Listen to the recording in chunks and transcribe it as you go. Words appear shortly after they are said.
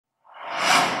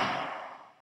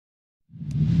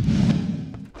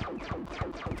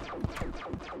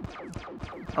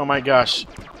Oh my gosh.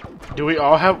 Do we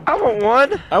all have... I want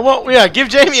one. I won't... Yeah, give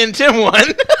Jamie and Tim one.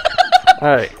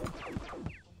 Alright.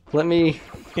 Let me...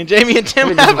 Can Jamie and Tim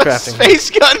Let me do have some a crafting. space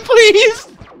gun, please?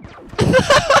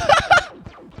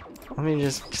 Let me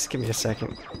just give me a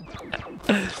second.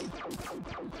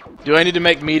 Do I need to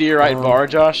make meteorite bar,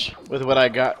 Josh, with what I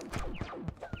got?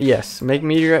 Yes, make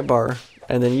meteorite bar,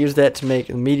 and then use that to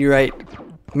make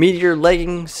meteor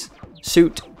leggings,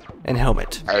 suit, and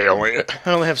helmet. I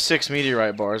only have 6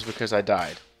 meteorite bars because I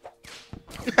died.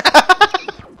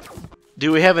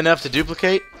 Do we have enough to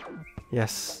duplicate?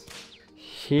 Yes.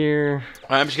 Here.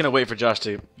 I'm just gonna wait for Josh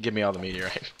to give me all the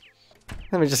meteorite.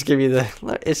 Let me just give you the...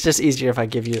 It's just easier if I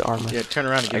give you the armor. Yeah, turn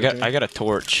around and give it to me. I got a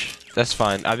torch. That's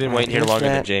fine. I've been waiting here longer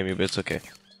than Jamie, but it's okay.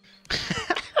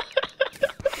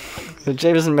 So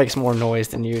Jameson makes more noise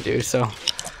than you do, so...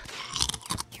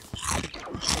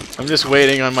 I'm just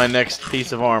waiting on my next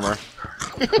piece of armor.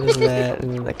 There's that,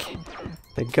 and then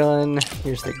the gun.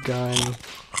 Here's the gun.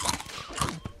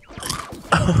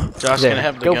 Josh There, gonna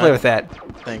have the go gun. play with that.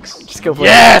 Thanks. Just go play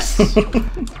Yes! with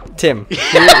that. Tim,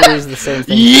 here is the same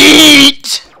thing.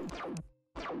 Yeet!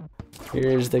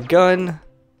 Here's the gun.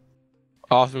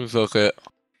 Awesome, look it.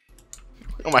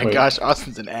 Oh my Wait. gosh,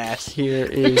 Austin's an ass. Here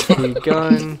is the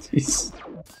gun. Jeez.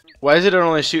 Why does it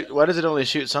only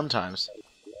shoot sometimes?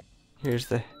 Here's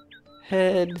the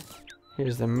head.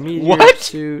 Here's the meteor What?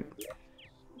 suit.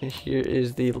 And here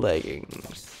is the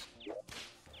leggings.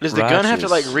 Does the gun have to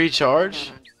like Righteous.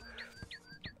 recharge?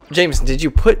 Jameson, did you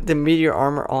put the meteor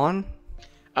armor on?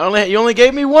 You only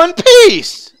gave me 1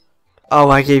 piece. Oh,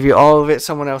 I gave you all of it.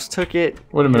 Someone else took it.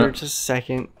 Wait a Here, minute. just a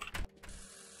second.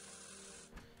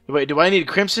 Wait, do I need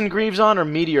Crimson Greaves on or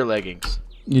meteor leggings?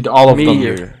 Need all of them.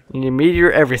 Meteor. You need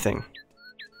meteor everything.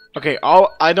 Okay,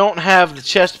 I don't have the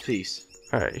chest piece.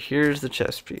 Alright, here's the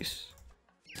chest piece.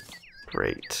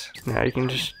 Great. Now you can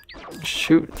just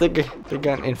shoot the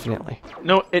gun infinitely.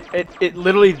 No, it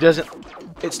literally doesn't.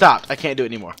 It stopped. I can't do it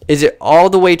anymore. Is it all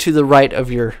the way to the right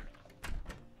of your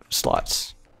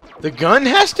slots? The gun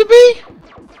has to be?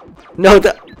 No,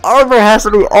 the armor has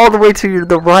to be all the way to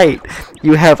the right.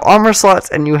 You have armor slots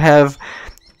and you have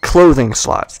clothing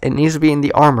slots. It needs to be in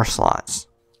the armor slots.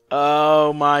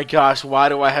 Oh my gosh, why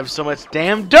do I have so much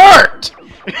damn dirt?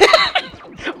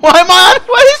 Why am I on?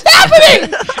 What is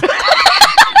happening?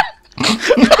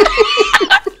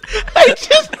 I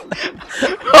just...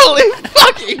 Holy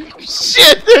fucking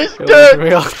shit, there's It was dirt!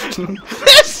 real.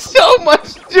 There's so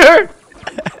much dirt!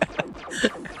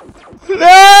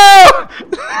 No!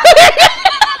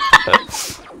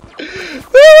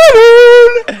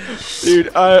 Dude,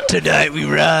 Tonight we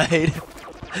ride.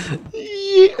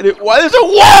 yeah, dude, why there's a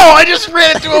wall? I just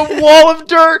ran into a wall of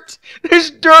dirt!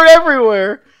 There's dirt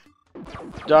everywhere!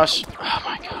 Josh, oh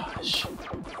my gosh.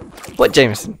 What,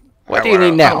 Jameson? What do you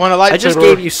need now? I want a lightsaber. I just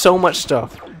gave you so much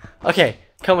stuff. Okay,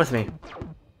 come with me.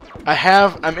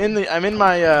 I'm in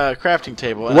my crafting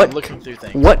table and I'm looking through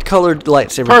things. What colored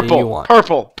lightsaber do you want?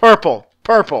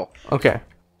 Purple. Okay.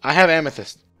 I have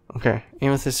amethyst. Okay.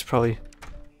 Amethyst is probably...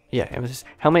 Yeah, amethyst.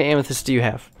 How many amethysts do you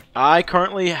have? I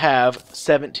currently have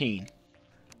 17.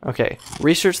 Okay.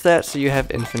 Research that so you have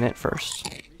infinite first.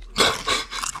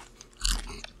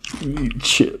 Eat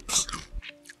chips.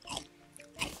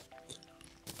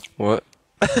 What?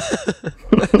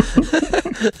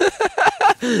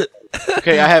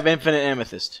 Okay, I have infinite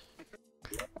amethyst.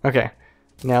 Okay.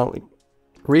 Now,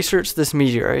 research this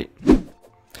meteorite.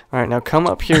 Alright, now come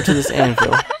up here to this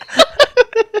anvil.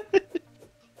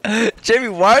 Jamie,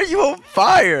 why are you on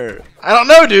fire? I don't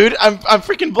know, dude. I'm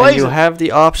freaking And blazing. you have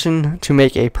the option to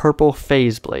make a purple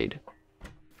phase blade.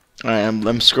 Alright, I'm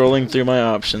scrolling through my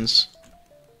options.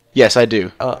 Yes, I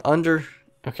do.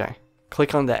 Okay.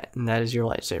 Click on that, and that is your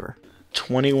lightsaber.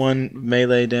 21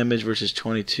 melee damage versus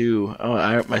 22.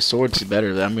 Oh, my sword's better.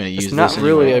 I'm gonna use It's not this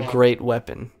really anyway. a great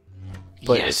weapon,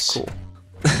 but Yes. it's cool.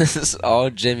 This is all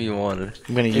Jamie wanted.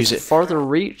 I'm gonna use It's it. farther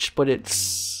reach, but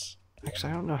it's...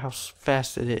 Actually, I don't know how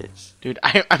fast it is. Dude,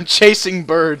 I'm chasing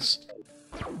birds.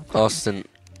 Austin,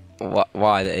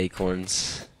 why the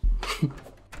acorns?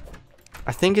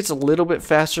 I think it's a little bit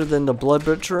faster than the Blood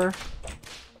Butcherer,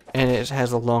 and it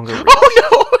has a longer reach.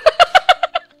 Oh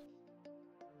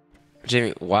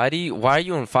Jamie, why are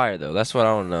you on fire though? That's what I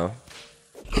don't know.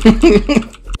 no!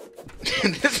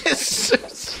 This is so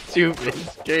stupid.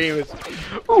 This game is...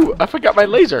 Ooh, I forgot my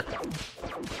laser.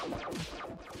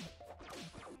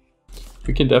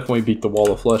 We can definitely beat the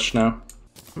wall of flesh now.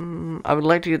 I would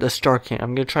like to get the Star Cannon.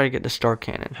 I'm going to try to get the Star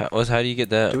Cannon. How do you get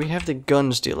that? Do we have the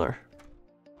Guns Dealer?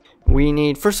 We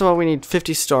need... First of all, we need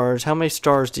 50 stars. How many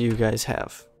stars do you guys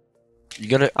have? You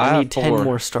gonna? I have need 10 4.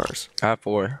 more stars. I have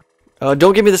 4.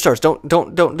 Don't give me the stars. Don't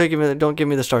give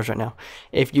me the stars right now.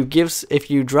 If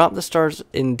you drop the stars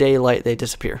in daylight, they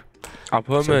disappear. I'll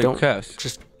put them in a chest.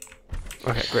 Just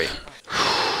okay, great.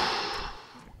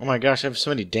 Oh my gosh, I have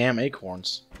so many damn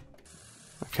acorns.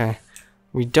 Okay,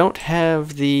 we don't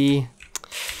have the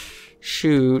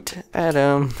shoot.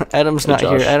 Adam's not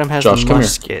Josh. here. Adam has Josh, the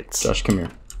muskets. Josh, come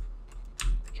here.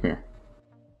 Come here.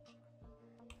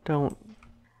 Don't.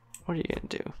 What are you gonna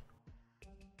do?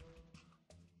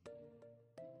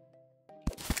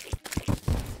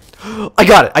 I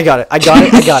got it.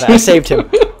 I saved him.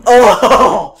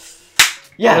 Oh!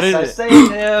 Yes, I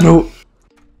saved him. No.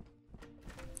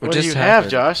 What do you have,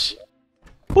 Josh?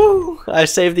 Woo! I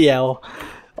saved the owl.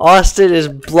 Austin is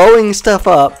blowing stuff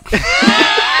up.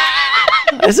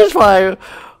 This is why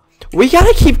we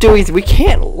gotta keep doing. We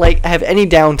can't like have any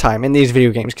downtime in these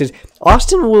video games because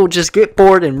Austin will just get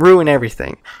bored and ruin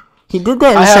everything. He did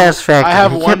that in Satisfactory. I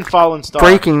have one fallen star.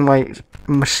 Breaking my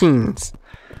machines.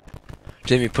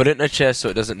 Jamie, put it in a chest so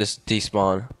it doesn't just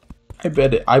despawn. I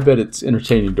bet it's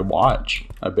entertaining to watch.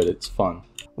 I bet it's fun.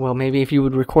 Well, maybe if you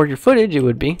would record your footage, it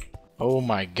would be. Oh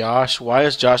my gosh, why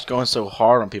is Josh going so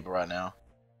hard on people right now?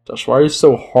 Josh, why are you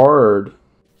so hard?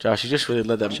 Josh, you just really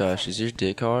let that. Josh, is your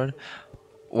dick hard?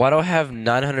 Why do I have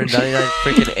 999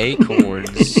 freaking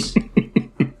acorns?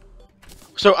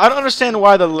 So I don't understand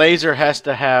why the laser has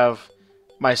to have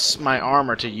my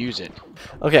armor to use it.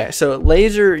 Okay, so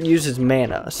laser uses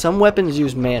mana. Some weapons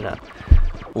use mana.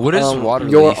 What is water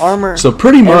Your leaf? armor. So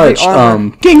pretty much,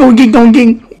 ging ging gong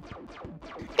ging.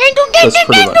 That's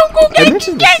pretty much. I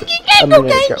mentioned this a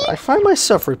minute ago. I find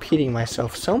myself repeating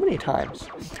myself so many times.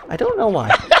 I don't know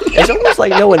why. It's almost like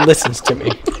no one listens to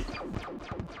me.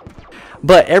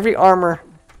 But every armor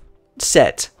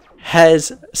set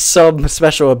has some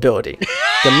special ability.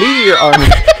 The meteor armor.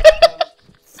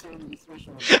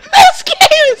 This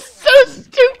game is so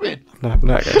stupid. No, I'm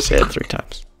not gonna say it 3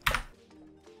 times.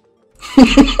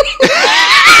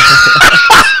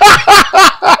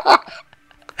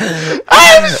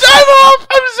 I'm off.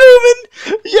 I'm zooming.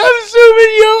 Yeah, I'm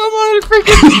zooming. Yo, I'm on a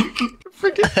freaking.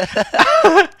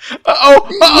 Uh-oh.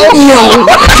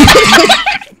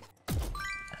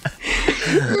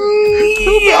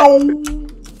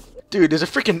 Dude, there's a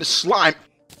freaking slime.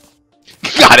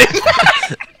 Got it.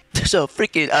 There's a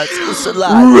freaking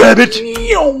slime. Rabbit.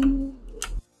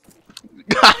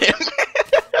 Got him.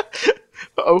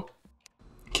 Uh-oh.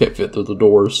 Can't fit through the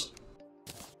doors.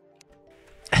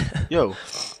 Yo,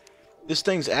 this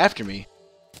thing's after me.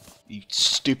 You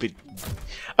stupid.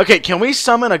 Okay, can we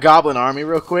summon a goblin army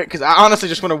real quick? Because I honestly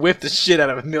just want to whip the shit out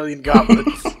of a million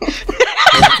goblins.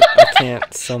 I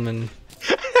can't summon.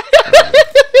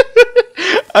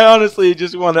 I honestly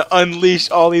just want to unleash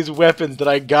all these weapons that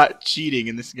I got cheating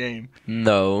in this game.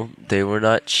 No, they were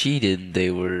not cheated.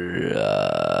 They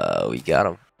were, we got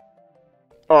them.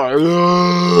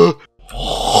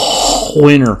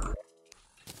 Winner.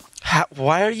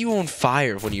 Why are you on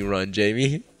fire when you run,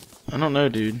 Jamie? I don't know,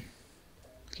 dude.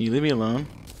 Can you leave me alone?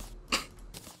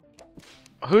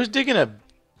 Who's digging a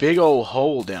big old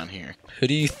hole down here? Who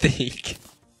do you think?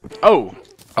 Oh!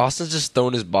 Austin's just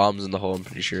throwing his bombs in the hole, I'm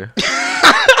pretty sure.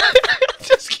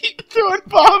 Just keep throwing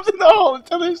bombs in the hole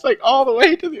until it's like all the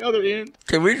way to the other end.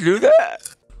 Can we do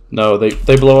that? No,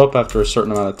 they blow up after a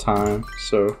certain amount of time,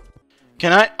 so...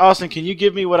 Austin, can you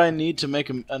give me what I need to make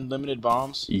unlimited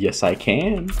bombs? Yes, I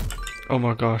can. Oh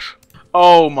my gosh.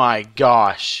 Oh my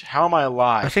gosh. How am I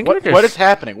alive? I think what is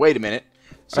happening? Wait a minute.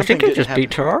 I think I just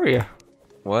beat Terraria.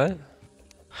 What?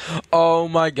 Oh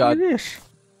my god. Look at this.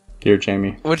 Here,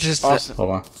 Jamie. What is Austin.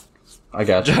 Hold on. I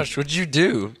got you. Josh, what'd you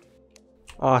do?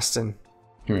 Austin.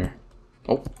 Come here.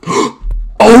 Oh.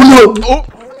 Oh no! Oh!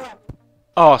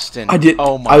 Austin. I did.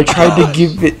 Oh my I tried gosh. to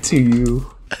give it to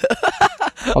you.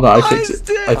 Hold on, I fix it.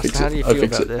 I fix How do you it. I feel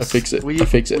fix about it. I this? fix it. Will I you,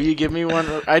 fix will it. you give me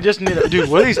one? I just need a... Dude,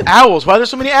 what are these owls? Why are there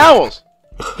so many owls?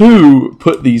 Who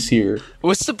put these here?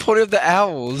 What's the point of the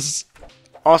owls?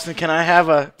 Austin, can I have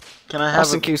a... Can I have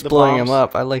Austin a, keeps the blowing bombs? him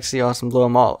up. I'd like to see Austin blow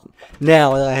them all.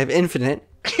 Now that I have infinite,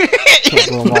 can't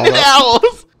blow 'em all Infinite up.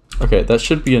 owls! Okay, that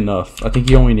should be enough. I think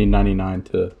you only need 99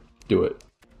 to do it.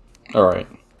 Alright.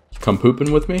 Come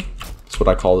pooping with me? That's what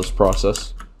I call this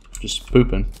process. Just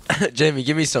pooping. Jamie,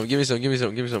 give me some, give me some, give me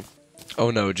some, give me some.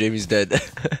 Oh no, Jamie's dead.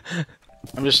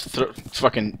 I'm just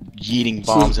fucking yeeting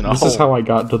bombs in a This hole. is how I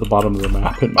got to the bottom of the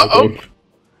map in my game.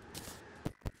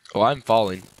 Oh, I'm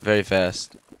falling very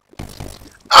fast.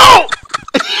 Oh!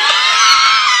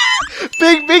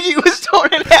 Big Mickey was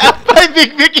torn in half by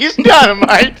Big Mickey's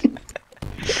dynamite.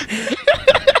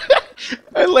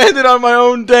 I landed on my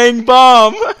own dang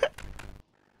bomb.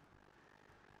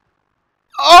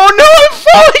 Oh no, I'm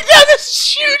falling down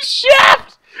this huge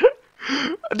shaft!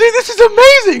 this is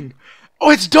amazing! Oh,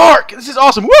 it's dark! This is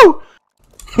awesome! Woo!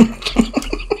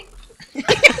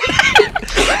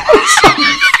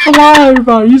 Come on,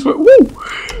 everybody! You just went, woo!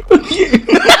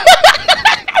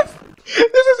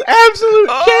 This is absolute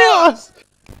chaos!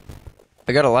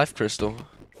 I got a life crystal.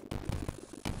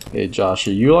 Hey, Josh,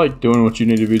 are you like doing what you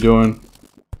need to be doing?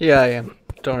 Yeah, I am.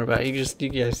 Don't worry about it.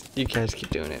 You guys keep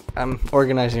doing it. I'm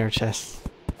organizing our chests.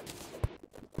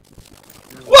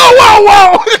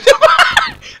 Whoa!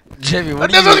 Jimmy,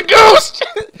 what This are is you a ghost!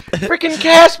 Freaking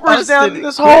Casper's down in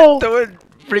this hole! Throwing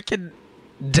freaking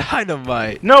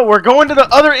dynamite. No, we're going to the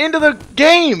other end of the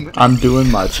game! I'm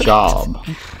doing my job.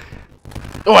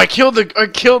 Oh, I killed the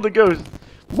ghost.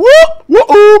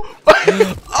 Whoa!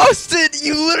 Austin,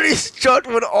 you literally struck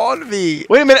one on me.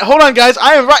 Wait a minute, hold on, guys.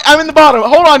 I'm in the bottom.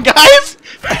 Hold on, guys.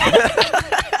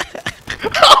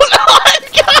 Hold on,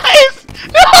 guys.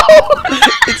 No.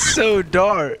 It's so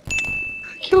dark.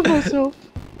 I killed myself.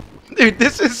 Dude,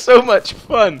 this is so much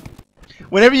fun.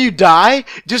 Whenever you die,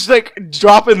 just like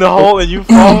drop in the hole and you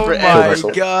fall Oh forever.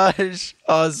 my gosh,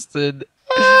 Austin.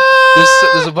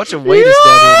 There's a bunch of waiters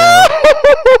down here now.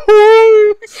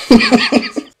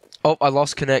 Oh, I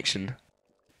lost connection.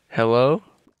 Hello?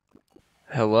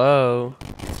 Hello?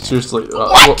 Seriously,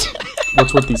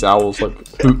 what's with these owls? Like,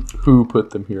 who put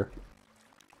them here?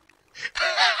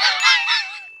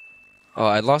 Oh,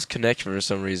 I lost connection for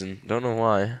some reason. Don't know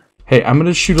why. Hey, I'm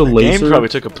gonna shoot a Game laser. probably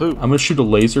took a poop. I'm gonna shoot a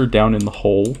laser down in the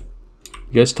hole.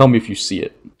 You guys tell me if you see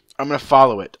it. I'm gonna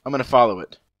follow it.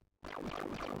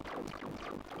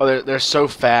 Oh, they're so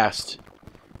fast.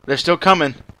 They're still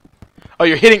coming. Oh,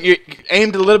 you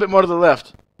aimed a little bit more to the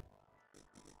left.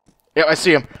 Yep, I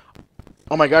see them.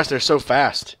 Oh my gosh, they're so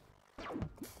fast.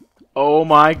 Oh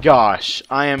my gosh,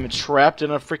 I am trapped in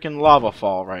a freaking lava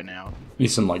fall right now. Need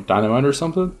some like dynamite or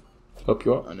something? Help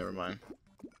you Oh, out? never mind.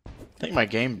 I think my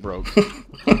game broke.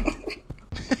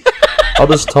 I'll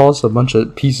just toss a bunch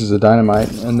of pieces of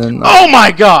dynamite and then Oh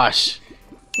my gosh!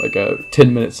 like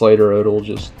 10 minutes later it'll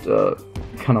just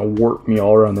kind of warp me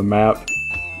all around the map.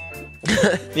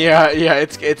 Yeah,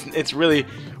 it's really.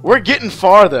 We're getting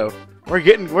far though. We're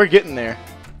getting there.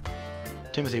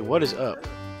 Timothy, what is up?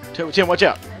 Tim, watch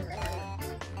out.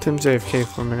 Tim's AFK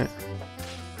for a minute.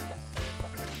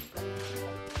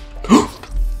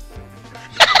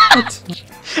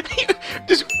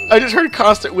 I just heard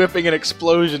constant whipping and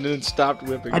explosion and then stopped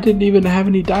whipping. I didn't even have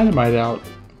any dynamite out.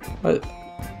 What?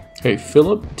 Hey,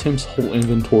 fill up Tim's whole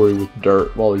inventory with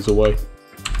dirt while he's away,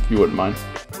 if you wouldn't mind.